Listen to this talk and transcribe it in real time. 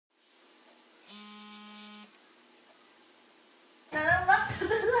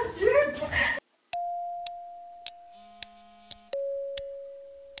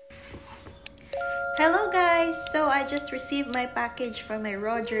So I just received my package from my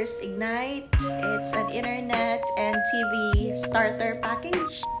Rogers Ignite. It's an internet and TV starter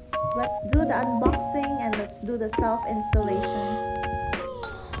package. Let's do the unboxing and let's do the self-installation.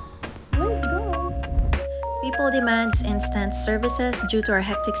 Let's go! People demands instant services due to our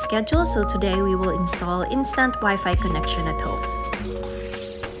hectic schedule, so today we will install instant Wi-Fi connection at home.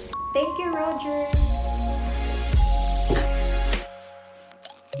 Thank you, Rogers!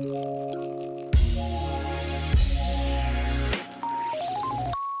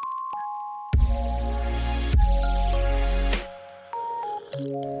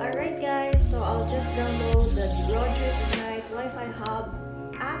 Alright guys, so I'll just download the Rogers Ignite Wi-Fi Hub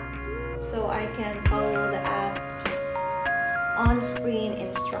app so I can follow the app's on-screen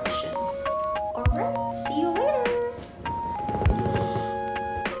instruction. Alright, see you later!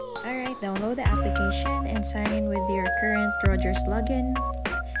 Alright, download the application and sign in with your current Rogers login.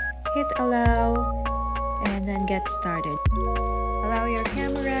 Hit allow and then get started. Allow your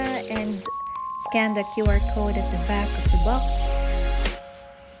camera and scan the QR code at the back of the box.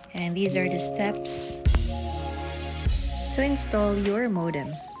 And these are the steps to install your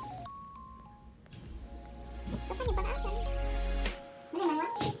modem. So, paano ba naasan? Mali na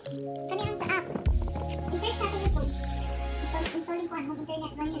what? Kanilang sa app. I-search na sa YouTube. Installing ko ang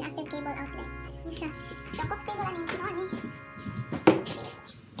internet running an active cable outlet. Hindi siya. So, cox cable ano yung ano eh.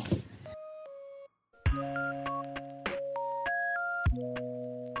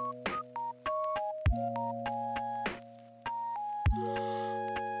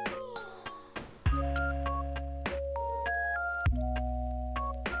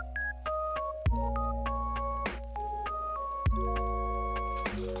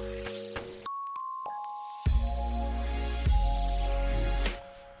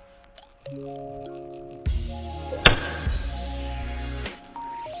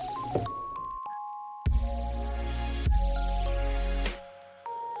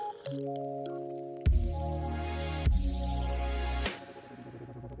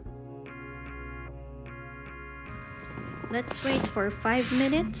 Let's wait for 5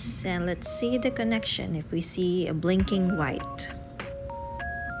 minutes and let's see the connection if we see a blinking white.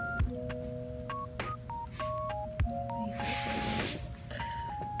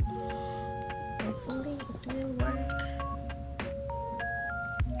 Hopefully it will work.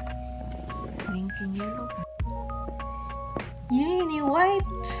 Blinking yellow. Yay, ni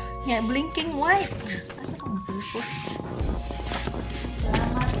white! Yeah, blinking white! Asa ka ang cellphone?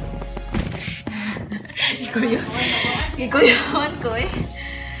 Salamat! Ikuyawan ko eh.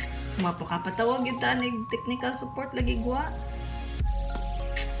 Mapakapatawag yung tanig technical support lagi gwa.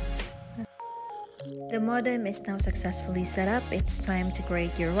 The modem is now successfully set up. It's time to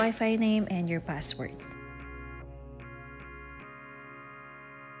create your Wi-Fi name and your password.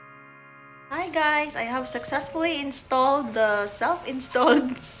 Hi guys, I have successfully installed the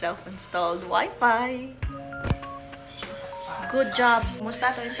self-installed Wi-Fi. Good job.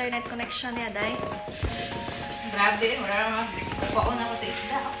 Musta to internet connection niya, day? Grabe, wala naman. Kapaon ako sa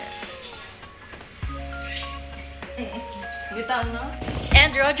isda. Bitaw, no?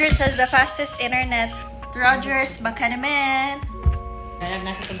 And Rogers has the fastest internet. Rogers, baka naman. Alam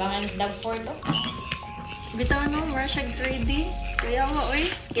na sa tabangan sa Dog 4 to. Bitaw, no? Marshag 3D. Kaya mo,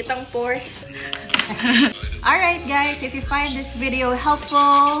 uy. Kitang force. Alright, guys. If you find this video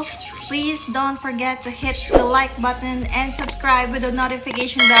helpful, please don't forget to hit the like button and subscribe with the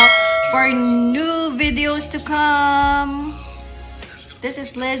notification bell for new videos to come. This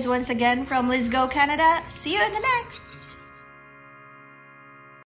is Liz once again from Lizzgo, Canada. See you in the next.